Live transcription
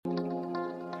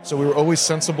So we were always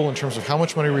sensible in terms of how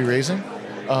much money we were raising.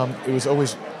 It was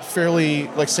always fairly,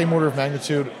 like, same order of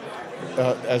magnitude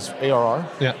as ARR.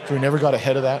 Yeah. So we never got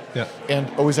ahead of that. Yeah. And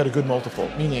always had a good multiple,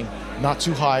 meaning not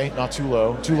too high, not too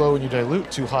low. Too low and you dilute,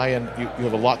 too high and you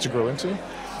have a lot to grow into.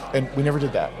 And we never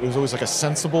did that. It was always like a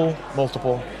sensible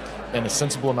multiple and a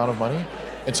sensible amount of money.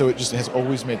 And so it just has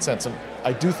always made sense. And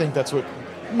I do think that's what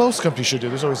most companies should do.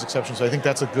 There's always exceptions. So I think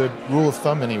that's a good rule of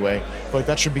thumb anyway. But like,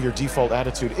 that should be your default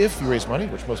attitude if you raise money,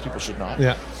 which most people should not.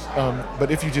 Yeah.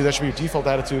 But if you do, that should be your default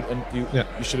attitude, and you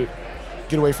should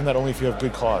get away from that only if you have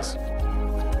good cause.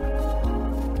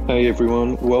 Hey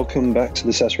everyone, welcome back to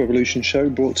the SaaS Revolution Show,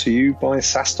 brought to you by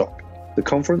SaaStock, the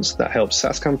conference that helps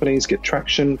SaaS companies get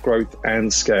traction, growth,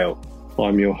 and scale.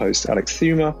 I'm your host, Alex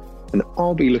Thuma, and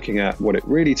I'll be looking at what it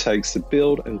really takes to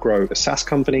build and grow a SaaS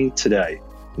company today,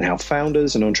 and how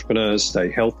founders and entrepreneurs stay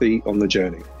healthy on the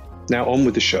journey. Now on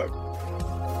with the show.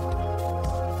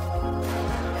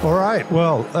 All right.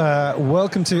 Well,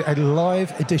 welcome to a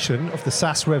live edition of the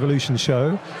SaaS Revolution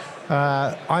Show.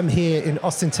 I'm here in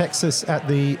Austin, Texas at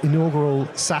the inaugural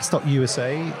SaaStock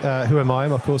USA. Who am I?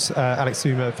 I'm, of course, Alex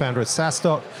Thuma, founder of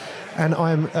SaaStock. And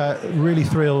I'm really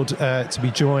thrilled to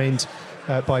be joined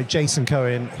by Jason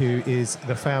Cohen, who is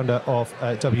the founder of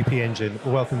WP Engine.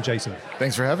 Welcome, Jason.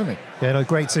 Thanks for having me. Yeah, no,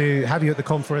 great to have you at the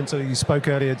conference. You spoke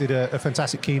earlier, did a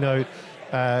fantastic keynote.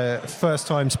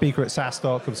 First-time speaker at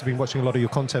SaaStock. I've been watching a lot of your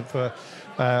content for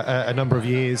a number of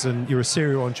years, and you're a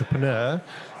serial entrepreneur.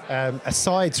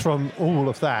 Aside from all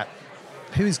of that,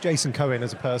 who is Jason Cohen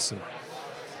as a person?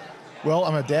 Well,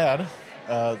 I'm a dad.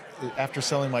 After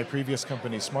selling my previous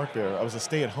company, SmartBear, I was a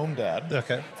stay-at-home dad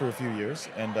for a few years,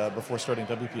 and before starting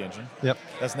WP Engine. Yep.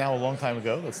 That's now a long time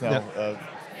ago. That's now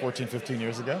 14, 15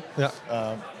 years ago. Yeah.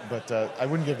 But I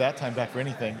wouldn't give that time back for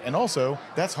anything. And also,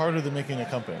 that's harder than making a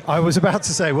company. I was about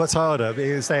to say, what's harder,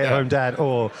 being a stay-at-home dad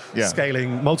or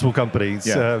scaling multiple companies?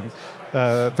 Yeah.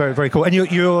 Very, very cool. And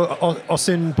you're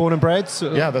Austin born and bred?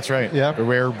 Yeah, that's right. Yeah. A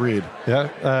rare breed. Yeah.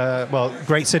 Well,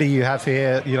 great city you have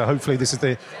here. You know, hopefully this is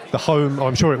the home,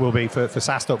 I'm sure it will be, for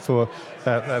SaaStock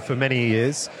for many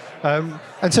years.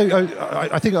 And so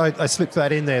I think I slipped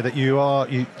that in there that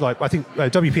I think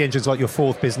WP Engine's like your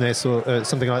fourth business or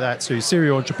something like that. So you're a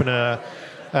serial entrepreneur.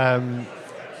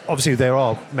 Obviously there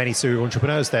are many serial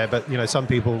entrepreneurs there, but some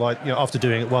people after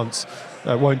doing it once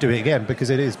won't do it again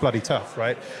because it is bloody tough,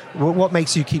 right? What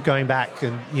makes you keep going back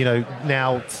and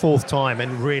now fourth time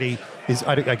and really is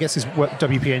I guess is what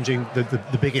WP Engine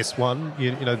the biggest one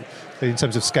in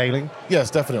terms of scaling? Yes,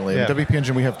 definitely. Yeah. In WP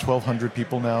Engine we have 1,200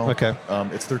 people now. Okay.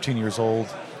 It's 13 years old.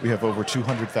 We have over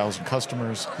 200,000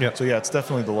 customers. Yep. So yeah, it's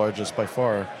definitely the largest by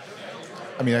far.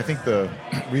 I mean, I think the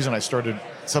reason I started,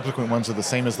 subsequent ones are the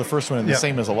same as the first one and the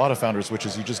same as a lot of founders, which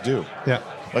is you just do. Yeah.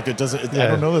 Like it doesn't. I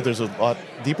don't know that there's a lot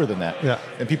deeper than that. Yeah.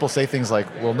 And people say things like,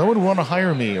 "Well, no one would want to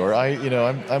hire me," or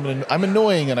I'm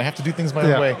annoying and I have to do things my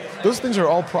own way." Those things are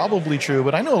all probably true,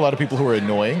 but I know a lot of people who are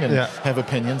annoying and have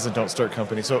opinions and don't start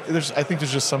companies. So I think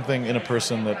there's just something in a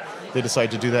person that they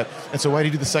decide to do that. And so why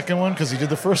did he do the second one? Because he did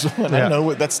the first one. I don't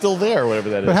know. That's still there, whatever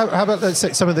that is. But how about let's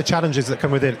say some of the challenges that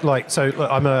come with it? Like, so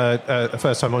look, I'm a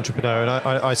first-time entrepreneur, and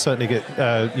I certainly get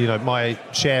my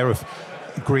share of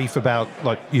grief about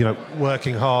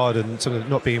working hard and sort of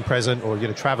not being present or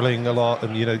traveling a lot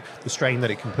and the strain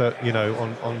that it can put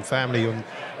on family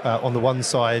on the one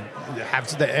side.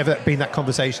 Have there ever been that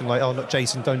conversation like, oh, not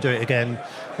Jason, don't do it again,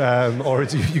 or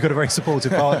you've got a very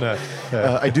supportive partner?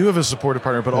 I do have a supportive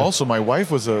partner, but also my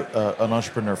wife was an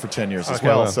entrepreneur for 10 years as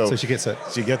well. So she gets it.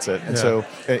 She gets it, and so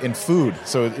in food,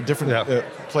 so a different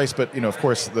place, but of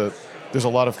course there's a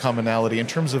lot of commonality in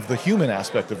terms of the human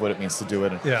aspect of what it means to do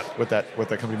it and what that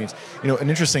company means. An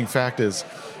interesting fact is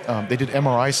they did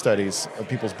MRI studies of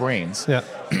people's brains,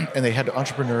 and they had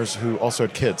entrepreneurs who also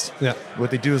had kids. Yeah. What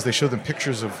they do is they show them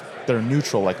pictures that are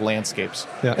neutral, like landscapes,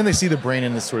 and they see the brain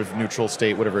in this sort of neutral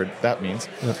state, whatever that means,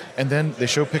 and then they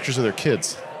show pictures of their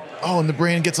kids. Oh, and the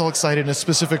brain gets all excited in a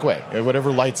specific way,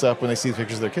 whatever lights up when they see the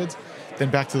pictures of their kids. Then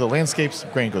back to the landscapes,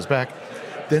 brain goes back.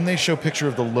 Then they show a picture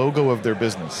of the logo of their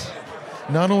business.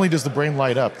 Not only does the brain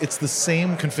light up, it's the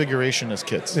same configuration as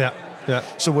kids. Yeah. Yeah.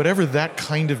 So whatever that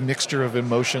kind of mixture of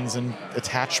emotions and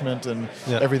attachment and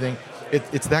everything,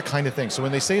 it's that kind of thing. So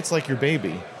when they say it's like your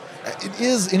baby, it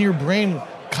is in your brain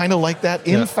kind of like that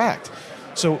in fact.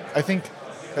 So I think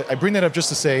I bring that up just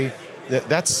to say that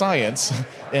that's science,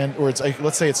 or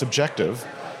let's say it's subjective,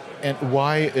 and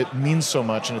why it means so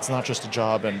much, and it's not just a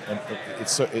job, and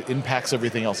it impacts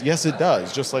everything else. Yes, it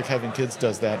does, just like having kids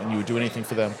does that, and you would do anything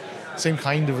for them. Same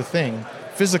kind of a thing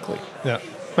physically. Yeah.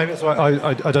 Maybe that's why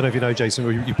I don't know if you know, Jason,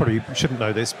 or you probably shouldn't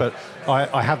know this, but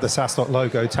I have the SaaStock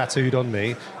logo tattooed on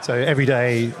me. So every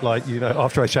day, like, you know,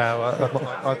 after I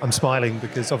shower, I'm smiling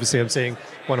because obviously I'm seeing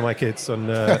one of my kids on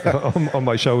on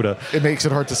my shoulder. It makes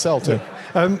it hard to sell too.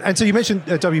 And so you mentioned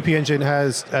WP Engine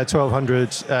has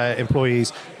 1,200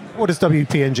 employees. What does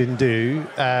WP Engine do?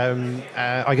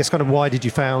 I guess kind of why did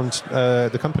you found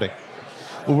the company?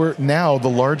 Well, we're now the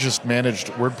largest managed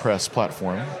WordPress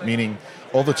platform, meaning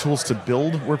all the tools to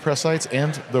build WordPress sites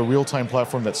and the real-time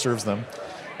platform that serves them.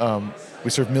 We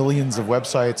serve millions of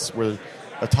websites. We're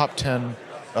a top 10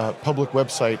 public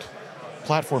website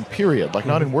platform, period. Like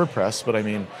not in WordPress, but I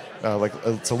mean, like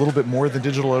it's a little bit more than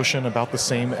DigitalOcean, about the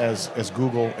same as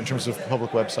Google in terms of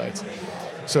public websites.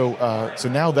 So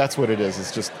now that's what it is.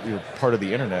 It's just part of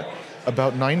the internet.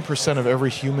 About 9% of every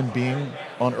human being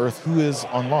on Earth who is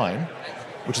online,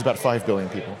 which is about 5 billion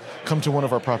people, come to one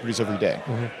of our properties every day.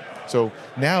 So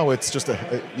now it's just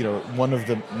one of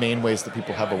the main ways that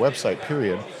people have a website,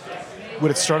 period. What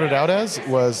it started out as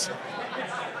was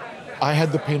I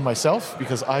had the pain myself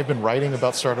because I've been writing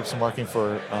about startups and marketing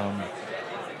for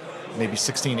maybe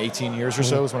 16, 18 years or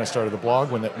so is when I started the blog,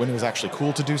 when it was actually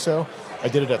cool to do so. I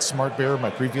did it at Smart Bear, my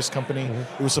previous company.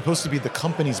 It was supposed to be the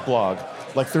company's blog,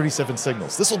 like 37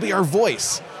 Signals. This will be our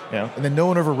voice. And then no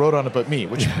one ever wrote on it but me,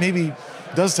 which maybe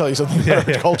does tell you something about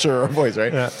our culture or our voice,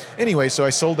 right? Yeah. Anyway, so I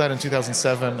sold that in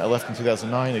 2007. I left in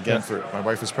 2009 again for my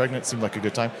wife was pregnant. It seemed like a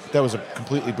good time. That was a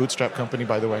completely bootstrapped company,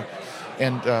 by the way.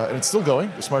 And it's still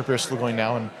going. The Smart Bear is still going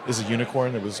now and is a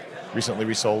unicorn. It was recently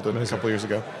resold a couple of years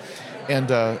ago. And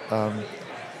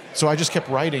so I just kept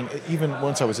writing. Even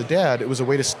once I was a dad, it was a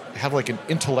way to have like an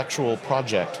intellectual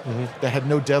project that had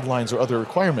no deadlines or other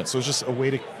requirements. So it was just a way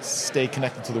to stay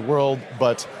connected to the world,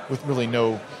 but with really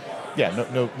no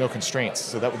constraints.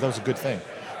 So that was a good thing.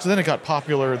 So then it got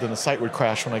popular. Then the site would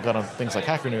crash when I got on things like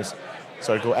Hacker News.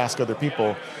 So I'd go ask other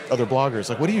people, other bloggers,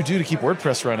 like, what do you do to keep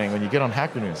WordPress running when you get on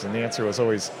Hacker News? And the answer was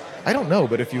always, I don't know,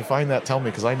 but if you find that, tell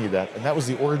me, because I need that. And that was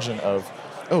the origin of,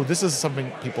 this is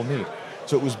something people need.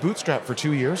 So it was bootstrapped for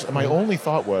 2 years, and my only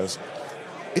thought was,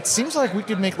 it seems like we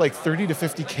could make like 30 to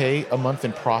 50K a month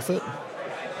in profit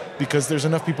because there's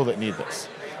enough people that need this.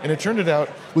 And it turned out,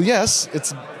 well, yes,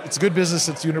 it's a good business,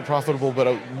 it's unit profitable, but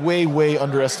I way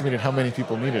underestimated how many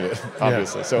people needed it,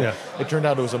 obviously. It turned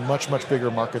out it was a much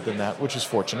bigger market than that, which is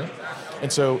fortunate.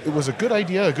 And so it was a good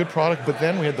idea, a good product, but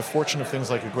then we had the fortune of things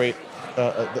like that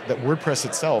WordPress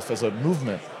itself as a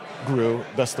movement grew,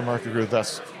 thus the market grew,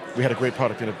 thus we had a great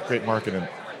product and a great market, and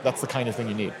that's the kind of thing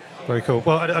you need. Very cool.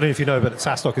 Well, I don't know if you know, but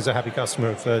SaaStock is a happy customer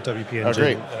of WP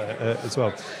Engine as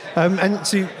well. And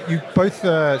so you both,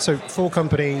 so 4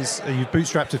 companies, you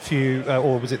bootstrapped a few,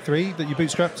 or was it 3 that you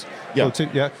bootstrapped? Yeah. Or 2,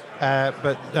 yeah.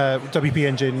 But WP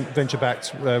Engine,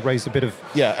 venture-backed, raised a bit of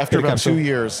after about capital. 2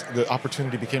 years, the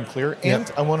opportunity became clear,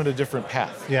 and I wanted a different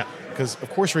path. Yeah. Because, of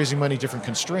course, raising money, different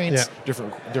constraints,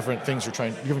 different things you're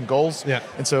trying, different goals. Yeah.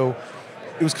 And so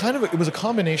it was a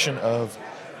combination of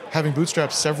having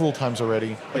bootstrapped several times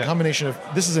already, a combination of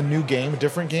this is a new game, a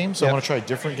different game, so I want to try a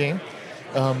different game,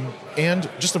 and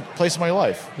just a place in my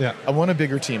life. Yeah. I want a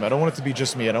bigger team. I don't want it to be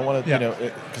just me. I don't want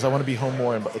to, because I want to be home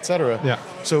more, and et cetera. Yeah.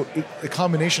 So a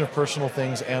combination of personal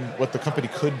things and what the company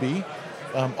could be.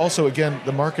 Also, again,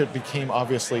 the market became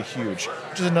obviously huge,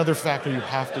 which is another factor you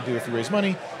have to do if you raise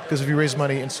money, because if you raise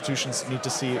money, institutions need to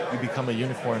see you become a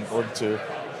unicorn or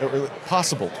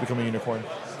possible to become a unicorn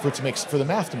for the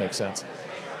math to make sense.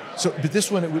 So, but this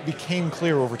one, it became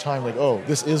clear over time, like,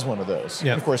 this is one of those.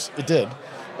 Yeah. And of course, it did.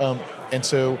 And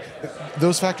so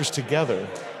those factors together,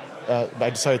 I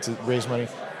decided to raise money.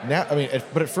 Now,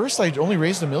 but at first I only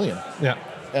raised $1 million. Yeah.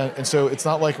 And so it's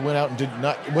not like went out and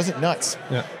it wasn't nuts.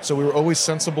 Yeah. So we were always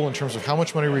sensible in terms of how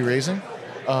much money we were raising.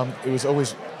 It was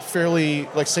always fairly,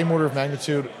 like, same order of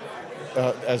magnitude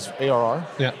as ARR.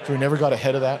 Yeah. So we never got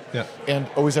ahead of that. Yeah. And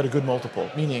always had a good multiple,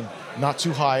 meaning not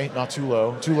too high, not too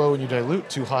low. Too low and you dilute,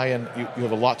 too high and you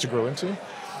have a lot to grow into.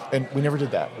 And we never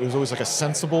did that. It was always like a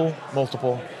sensible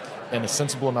multiple and a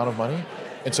sensible amount of money.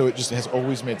 And so it just has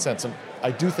always made sense. And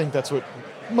I do think that's what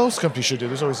most companies should do.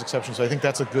 There's always exceptions. So I think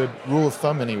that's a good rule of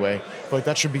thumb anyway. But like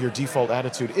that should be your default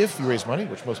attitude if you raise money,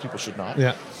 which most people should not.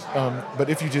 Yeah. But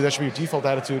if you do, that should be your default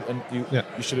attitude, and you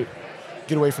should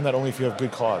get away from that only if you have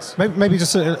good cause. Maybe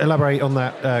just to elaborate on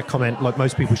that comment, like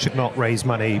most people should not raise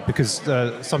money because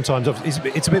sometimes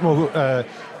it's a bit more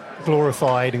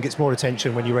glorified and gets more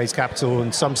attention when you raise capital,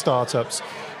 and some startups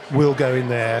will go in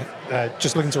there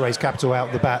just looking to raise capital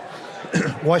out the bat.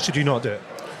 Why should you not do it?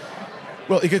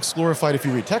 Well, it gets glorified if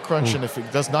you read TechCrunch, and if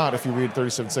it does not, if you read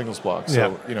 37 Signals blog.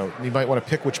 So you might want to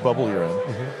pick which bubble you're in.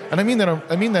 And I mean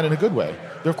that in a good way.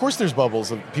 Of course, there's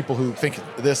bubbles of people who think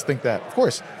this, think that. Of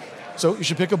course. So you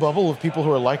should pick a bubble of people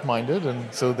who are like-minded,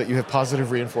 and so that you have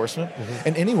positive reinforcement.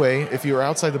 And anyway, if you're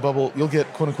outside the bubble, you'll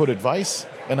get quote-unquote advice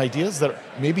and ideas that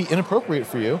may be inappropriate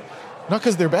for you, not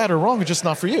because they're bad or wrong, it's just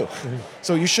not for you.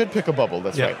 So you should pick a bubble.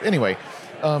 That's right. Anyway,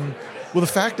 well, the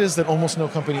fact is that almost no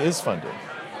company is funded.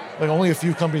 Like only a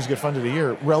few companies get funded a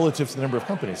year relative to the number of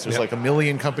companies. There's like 1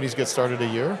 million companies get started a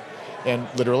year, and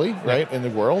literally, right, in the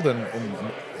world, and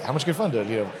how much get funded?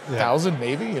 1,000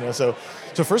 maybe. So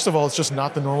first of all, it's just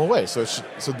not the normal way. So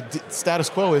the status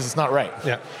quo is it's not right.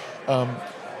 Yeah.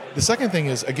 The second thing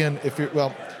is, again,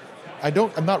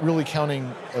 I'm not really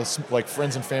counting like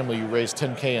friends and family you raise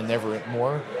 10K and never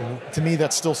more. To me,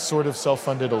 that's still sort of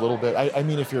self-funded a little bit. I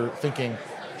mean, if you're thinking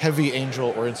heavy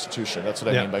angel or institution, that's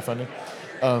what I mean by funding.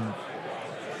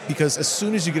 Because as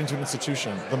soon as you get into an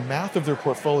institution, the math of their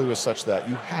portfolio is such that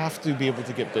you have to be able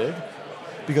to get big,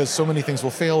 because so many things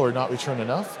will fail or not return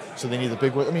enough. So they need the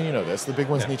big ones. I mean, this. The big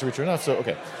ones need to return enough.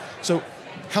 So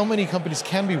how many companies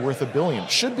can be worth $1 billion,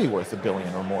 should be worth $1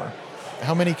 billion or more?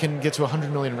 How many can get to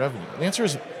 100 million in revenue? The answer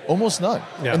is almost none.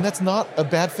 Yeah. And that's not a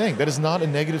bad thing. That is not a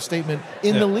negative statement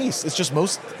in the least. It's just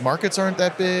most markets aren't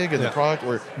that big, and the product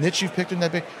or niche you've picked isn't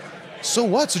that big. So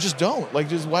what? So just don't.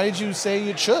 Why did you say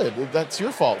it should? That's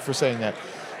your fault for saying that.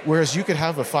 Whereas you could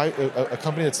have a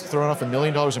company that's throwing off $1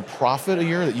 million in profit a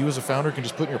year that you as a founder can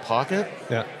just put in your pocket.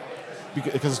 Yeah.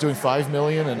 Because it's doing $5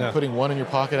 million and putting $1 in your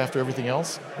pocket after everything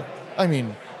else. I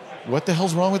mean, what the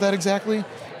hell's wrong with that exactly?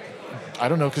 I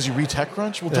don't know, because you read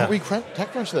TechCrunch? Well, don't read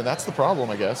TechCrunch then. That's the problem,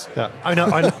 I guess. Yeah, I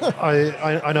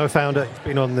know a founder. He's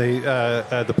been on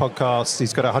the podcast.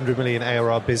 He's got a 100 million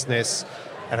ARR business,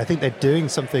 and I think they're doing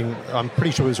something. I'm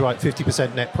pretty sure it was right.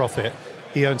 50% net profit.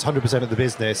 He owns 100% of the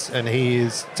business, and he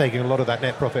is taking a lot of that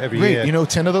net profit every year. You know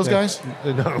 10 of those guys?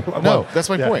 No, that's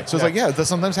my point. So it's that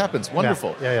sometimes happens.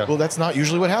 Wonderful. Yeah. Well, that's not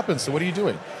usually what happens. So what are you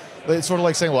doing? It's sort of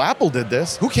like saying, well, Apple did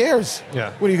this. Who cares?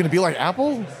 Yeah. What, are you going to be like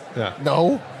Apple? Yeah.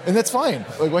 No. And that's fine.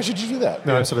 Why should you do that?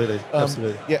 No, absolutely.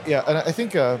 Absolutely. Yeah. And I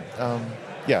think,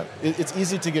 it's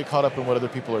easy to get caught up in what other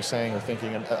people are saying or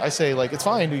thinking. And I say, it's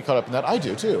fine to be caught up in that. I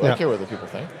do, too. I care what other people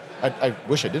think. I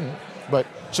wish I didn't. But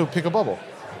so pick a bubble.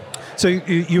 So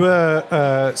you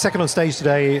were second on stage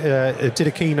today, did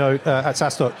a keynote at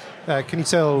SaaStock. Can you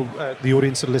tell the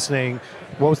audience that are listening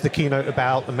what was the keynote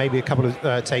about, and maybe a couple of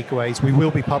takeaways? We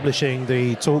will be publishing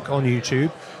the talk on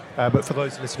YouTube, but for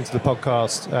those listening to the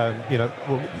podcast,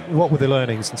 what were the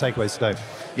learnings and takeaways today?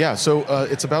 Yeah, so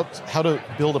it's about how to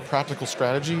build a practical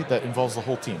strategy that involves the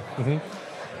whole team.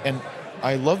 Mm-hmm. And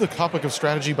I love the topic of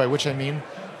strategy, by which I mean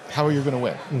how are you going to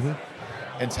win? Mm-hmm.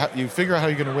 And you figure out how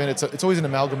you're going to win. It's always an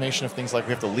amalgamation of things like we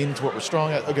have to lean into what we're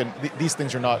strong at. Again, these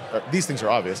things are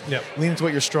obvious. Yep. Lean into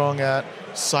what you're strong at,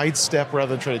 sidestep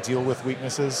rather than try to deal with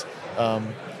weaknesses. You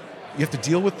have to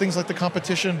deal with things like the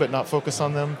competition, but not focus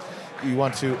on them. You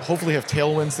want to hopefully have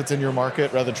tailwinds that's in your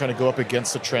market rather than trying to go up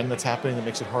against a trend that's happening that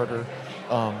makes it harder.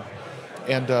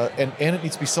 And it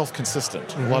needs to be self-consistent.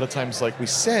 Mm-hmm. A lot of times, we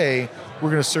say, we're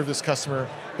going to serve this customer,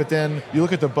 but then you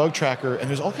look at the bug tracker, and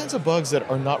there's all kinds of bugs that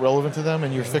are not relevant to them,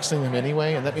 and you're fixing them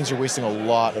anyway, and that means you're wasting a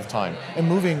lot of time and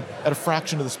moving at a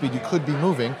fraction of the speed you could be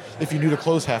moving if you knew to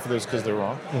close half of those because they're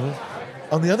wrong.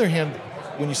 Mm-hmm. On the other hand,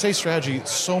 when you say strategy,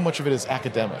 so much of it is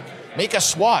academic. Make a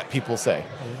SWOT, people say.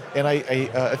 Mm-hmm. And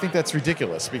I think that's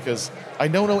ridiculous, because I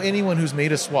don't know anyone who's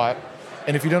made a SWOT,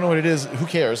 and if you don't know what it is, who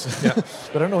cares? Yeah.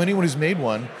 But I don't know anyone who's made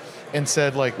one and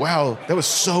said, wow, that was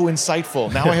so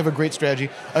insightful. Now I have a great strategy.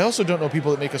 I also don't know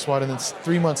people that make a SWOT and then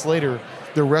 3 months later,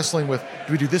 they're wrestling with,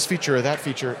 do we do this feature or that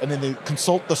feature? And then they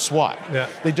consult the SWOT. Yeah.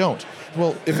 They don't.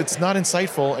 Well, if it's not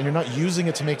insightful and you're not using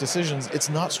it to make decisions, it's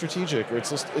not strategic. Or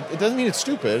it's just, it doesn't mean it's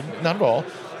stupid, not at all,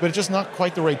 but it's just not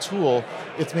quite the right tool.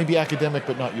 It's maybe academic,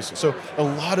 but not useful. So a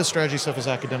lot of strategy stuff is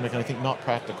academic and I think not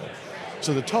practical.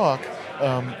 So the talk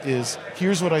is,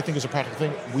 here's what I think is a practical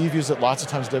thing. We've used it lots of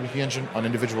times, WP Engine, on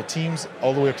individual teams,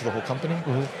 all the way up to the whole company.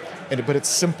 Mm-hmm. But it's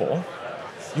simple.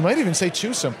 You might even say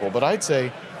too simple, but I'd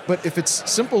say, but if it's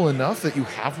simple enough that you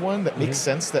have one that makes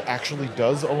sense, that actually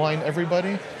does align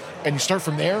everybody, and you start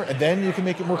from there, and then you can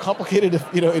make it more complicated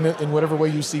if, in whatever way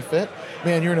you see fit,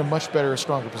 man, you're in a much better,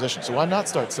 stronger position. So why not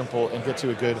start simple and get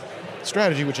to a good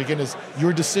strategy, which again is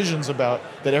your decisions about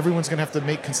that everyone's going to have to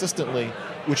make consistently,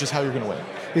 which is how you're going to win.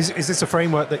 Is this a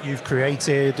framework that you've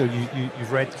created, or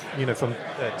you've read, from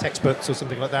textbooks or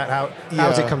something like that? How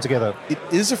does it come together? It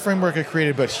is a framework I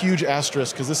created, but huge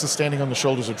asterisk, because this is standing on the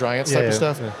shoulders of giants type of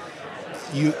stuff.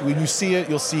 Yeah. When you see it,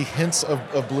 you'll see hints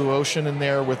of blue ocean in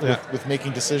there with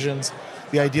making decisions.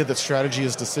 the idea that strategy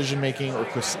is decision making or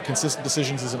consistent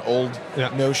decisions is an old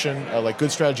notion. Like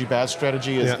good strategy, bad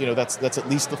strategy is that's at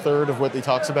least a third of what he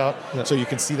talks about. Yeah. So you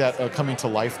can see that coming to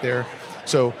life there.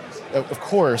 So of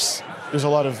course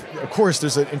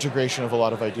there's an integration of a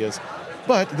lot of ideas.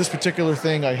 But this particular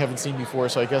thing I haven't seen before,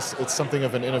 so I guess it's something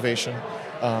of an innovation.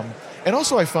 And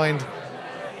also I find,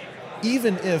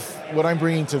 even if what I'm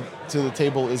bringing to the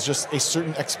table is just a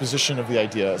certain exposition of the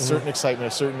idea, a certain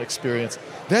excitement, a certain experience,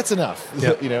 that's enough.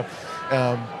 Yep.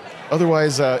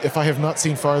 Otherwise, if I have not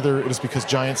seen farther, it is because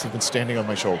giants have been standing on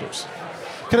my shoulders.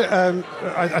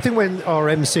 I think when our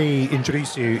MC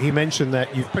introduced you, he mentioned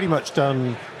that you've pretty much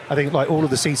done, I think, like all of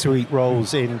the C-suite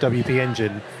roles in WP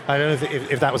Engine. I don't know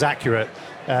if that was accurate,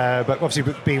 but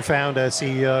obviously being founder,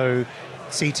 CEO,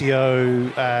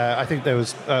 CTO, I think there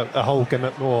was a whole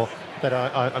gamut more that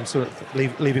I'm sort of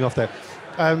leaving off there.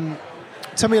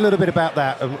 Tell me a little bit about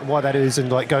that and why that is,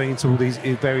 and like going into all these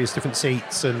various different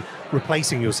seats and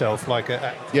replacing yourself.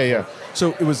 Yeah.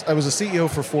 So I was a CEO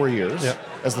for 4 years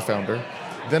as the founder.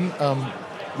 Then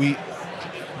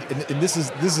and this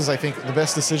is I think the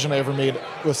best decision I ever made.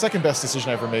 Well, the second best decision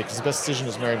I ever made, because the best decision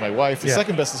was marrying my wife. The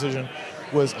second best decision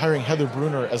was hiring Heather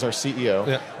Brunner as our CEO,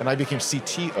 and I became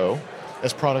CTO.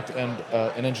 As product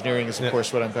and engineering is, of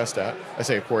course, what I'm best at. I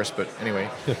say, of course, but anyway.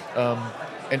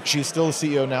 And she's still the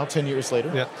CEO now, 10 years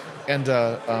later. Yeah.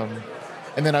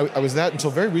 And then I was that until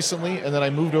very recently, and then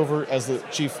I moved over as the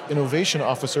Chief Innovation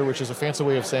Officer, which is a fancy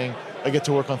way of saying I get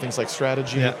to work on things like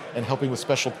strategy and helping with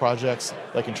special projects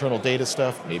like internal data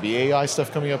stuff, maybe AI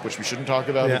stuff coming up, which we shouldn't talk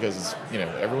about because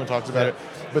everyone talks about it.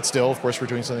 But still, of course, we're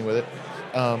doing something with it.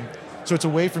 So it's a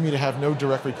way for me to have no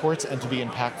direct reports and to be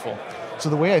impactful. So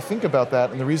the way I think about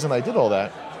that, and the reason I did all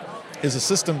that, is a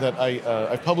system that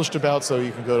I've published about, so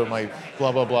you can go to my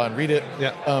blah, blah, blah and read it.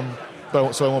 Yeah.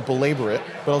 So I won't belabor it,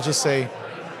 but I'll just say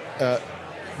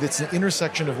it's an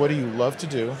intersection of what do you love to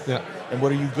do and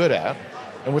what are you good at,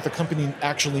 and what the company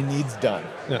actually needs done,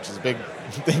 which is a big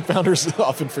thing founders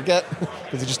often forget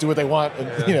because they just do what they want.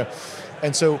 And,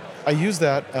 and so I use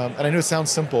that, and I know it sounds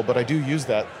simple, but I do use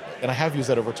that, and I have used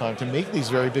that over time to make these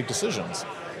very big decisions.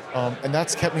 And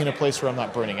that's kept me in a place where I'm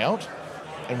not burning out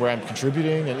and where I'm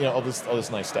contributing and all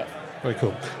this nice stuff. Very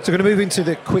cool. So we're going to move into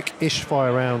the quick-ish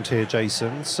fire round here,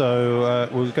 Jason. So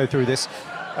we'll go through this.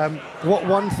 What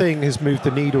one thing has moved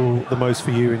the needle the most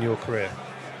for you in your career?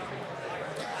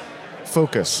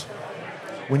 Focus.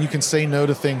 When you can say no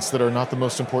to things that are not the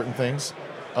most important things,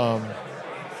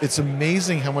 it's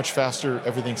amazing how much faster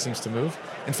everything seems to move.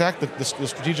 In fact, the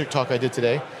strategic talk I did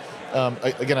today, I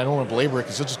don't want to belabor it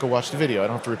because you'll just go watch the video. I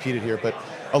don't have to repeat it here, but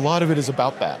a lot of it is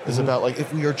about that. It's about like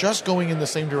if we are just going in the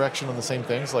same direction on the same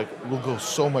things, like we'll go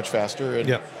so much faster.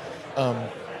 And,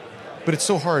 but it's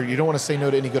so hard. You don't want to say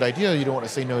no to any good idea. You don't want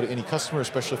to say no to any customer,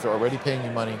 especially if they're already paying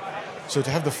you money. So to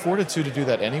have the fortitude to do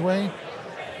that anyway,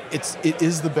 it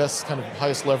is the best kind of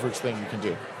highest leverage thing you can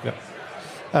do.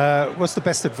 Yeah. What's the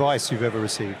best advice you've ever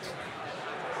received?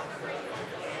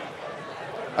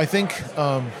 I think.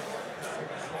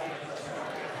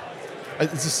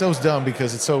 It's just so dumb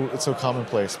because it's so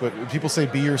commonplace. But when people say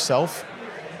be yourself,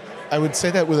 I would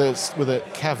say that with a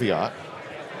caveat,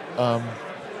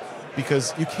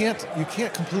 because you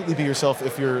can't completely be yourself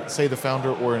if you're, say, the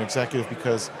founder or an executive,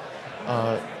 because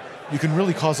you can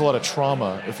really cause a lot of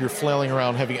trauma if you're flailing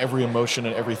around, having every emotion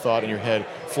and every thought in your head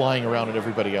flying around at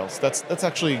everybody else. That's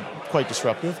actually quite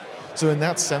disruptive. So in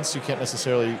that sense, you can't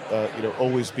necessarily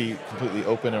always be completely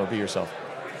open or be yourself.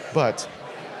 But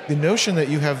the notion that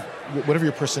you have, whatever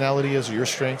your personality is or your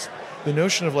strengths, the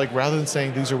notion of like, rather than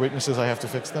saying these are weaknesses, I have to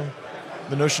fix them,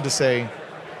 the notion to say,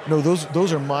 no,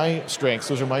 those are my strengths,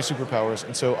 those are my superpowers,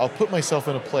 and so I'll put myself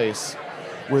in a place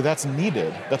where that's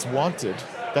needed, that's wanted,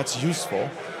 that's useful,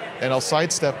 and I'll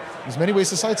sidestep. There's many ways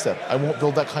to sidestep. I won't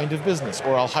build that kind of business,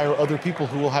 or I'll hire other people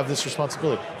who will have this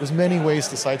responsibility. There's many ways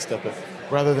to sidestep it,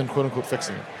 rather than quote unquote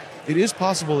fixing it. It is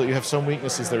possible that you have some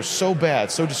weaknesses that are so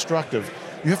bad, so destructive,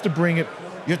 you have to bring it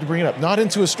up, not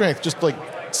into a strength, just like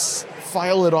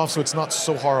file it off so it's not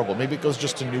so horrible. Maybe it goes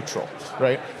just to neutral,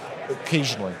 right?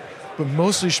 Occasionally. But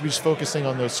mostly you should be just focusing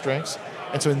on those strengths.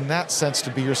 And so in that sense,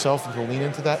 to be yourself and to lean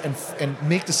into that and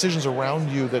make decisions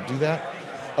around you that do that.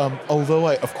 Although,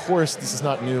 of course, this is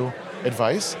not new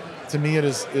advice. To me,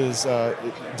 it's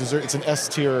an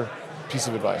S-tier piece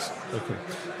of advice.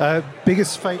 Okay.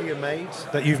 Biggest failure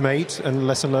that you've made and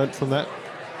lesson learned from that?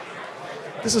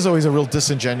 This is always a real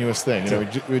disingenuous thing.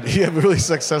 You have a really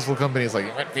successful company. It's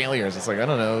like, what failures? It's like, I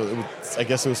don't know. I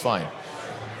guess it was fine.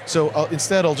 So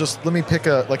instead, let me pick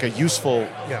a useful,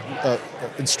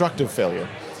 instructive failure.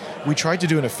 We tried to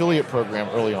do an affiliate program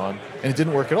early on, and it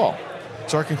didn't work at all.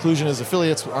 So our conclusion is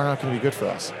affiliates are not going to be good for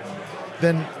us.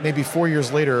 then maybe 4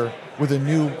 years later, with a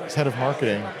new head of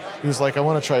marketing, he was like, I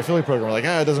want to try affiliate program. We're like,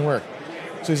 it doesn't work.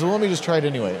 So he said, well, let me just try it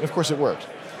anyway. And of course it worked.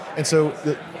 And so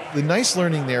the nice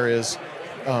learning there is,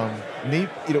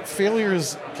 failure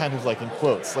is kind of like in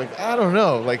quotes, like, I don't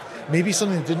know, like maybe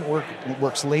something that didn't work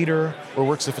works later, or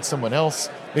works if it's someone else.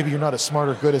 Maybe you're not as smart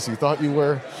or good as you thought you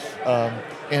were.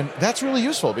 And that's really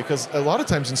useful, because a lot of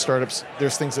times in startups,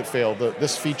 there's things that fail.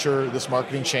 This feature, this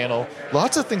marketing channel,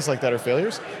 lots of things like that are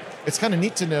failures. It's kind of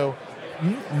neat to know,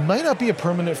 might not be a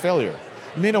permanent failure.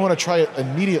 You may not want to try it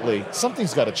immediately.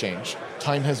 Something's got to change.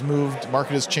 Time has moved,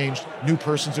 market has changed, new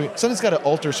person's doing, something's got to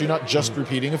alter, so you're not just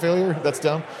repeating a failure that's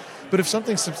down. But if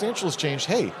something substantial has changed,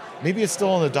 hey, maybe it's still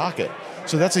on the docket.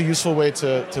 So that's a useful way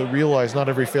to realize not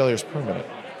every failure is permanent.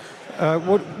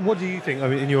 What do you think,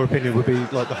 in your opinion, would be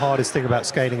like the hardest thing about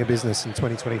scaling a business in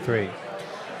 2023?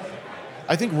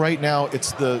 I think right now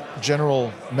it's the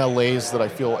general malaise that I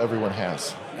feel everyone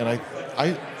has. And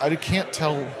I can't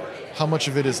tell how much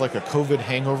of it is like a COVID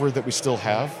hangover that we still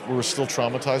have, where we're still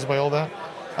traumatized by all that.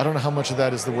 I don't know how much of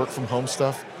that is the work from home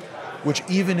stuff, which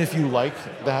even if you like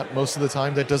that most of the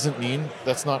time, that doesn't mean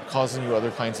that's not causing you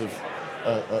other kinds of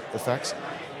effects.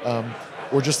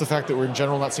 Or just the fact that we're in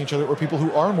general not seeing each other, or people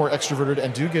who are more extroverted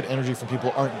and do get energy from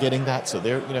people aren't getting that. So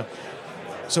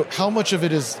so how much of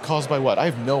it is caused by what? I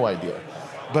have no idea.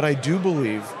 But I do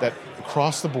believe that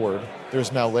across the board,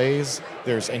 there's malaise,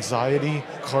 there's anxiety,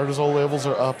 cortisol levels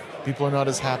are up, people are not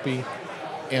as happy.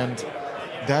 And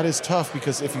that is tough,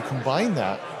 because if you combine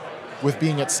that with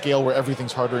being at scale where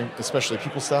everything's harder, especially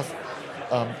people stuff,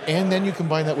 and then you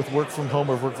combine that with work from home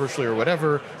or work virtually or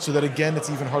whatever, so that again, it's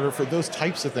even harder for those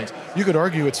types of things. You could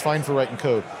argue it's fine for writing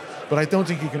code, but I don't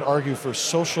think you can argue for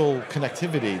social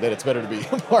connectivity that it's better to be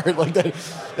apart like that.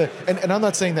 And I'm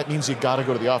not saying that means you got to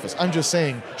go to the office. I'm just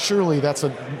saying, surely that's a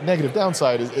negative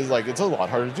downside, is like it's a lot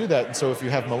harder to do that. And so if you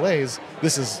have malaise,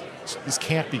 this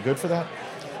can't be good for that.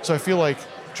 So I feel like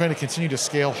trying to continue to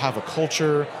scale, have a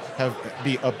culture,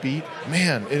 be upbeat,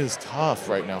 man, it is tough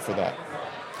right now for that.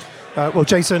 Well,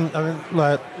 Jason,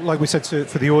 like we said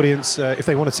for the audience, if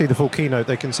they want to see the full keynote,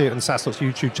 they can see it on SaaS.'s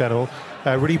YouTube channel.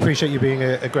 Really appreciate you being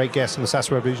a great guest on the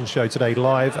SaaS Revolution show today,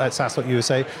 live at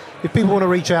SaaS.USA. If people want to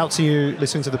reach out to you,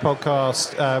 listen to the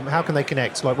podcast, how can they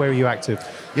connect? Like, where are you active?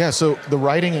 Yeah, so the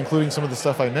writing, including some of the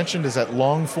stuff I mentioned, is at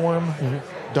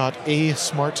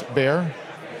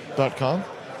longform.asmartbear.com.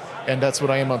 And that's what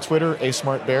I am on Twitter,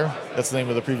 asmartbear. That's the name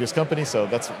of the previous company, so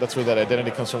that's where that identity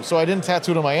comes from. So I didn't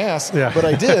tattoo it on my ass, but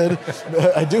I did.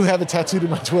 I do have it tattooed in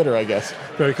my Twitter, I guess.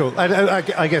 Very cool. And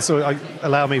I guess,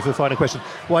 allow me for the final question.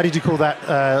 Why did you call that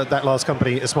last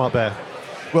company a Smart Bear?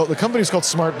 Well, the company's called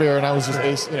Smart Bear, and I was just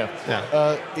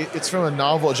it's from a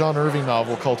novel, a John Irving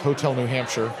novel called Hotel New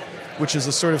Hampshire, which is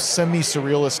a sort of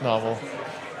semi-surrealist novel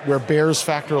where bears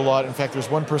factor a lot. In fact, there's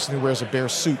one person who wears a bear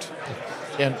suit.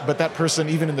 But that person,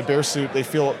 even in the bear suit, they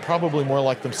feel probably more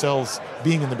like themselves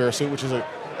being in the bear suit, which is a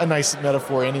nice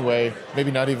metaphor anyway. Maybe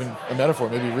not even a metaphor,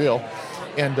 maybe real.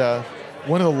 And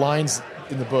one of the lines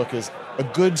in the book is, a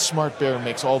good smart bear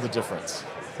makes all the difference.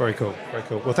 Very cool, very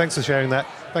cool. Well, thanks for sharing that.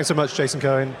 Thanks so much, Jason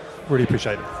Cohen. Really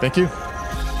appreciate it. Thank you.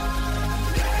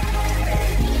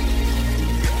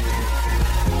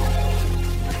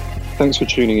 Thanks for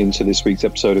tuning in to this week's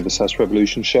episode of the SaaS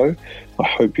Revolution show. I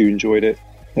hope you enjoyed it.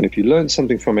 And if you learned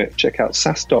something from it, check out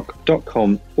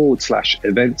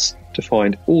sasdoc.com/events to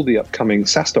find all the upcoming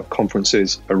SaaSdoc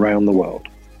conferences around the world.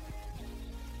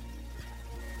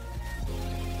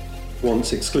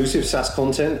 Want exclusive SaaS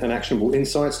content and actionable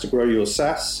insights to grow your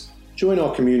SaaS? Join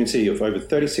our community of over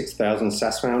 36,000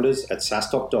 SaaS founders at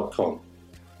sasdoc.com.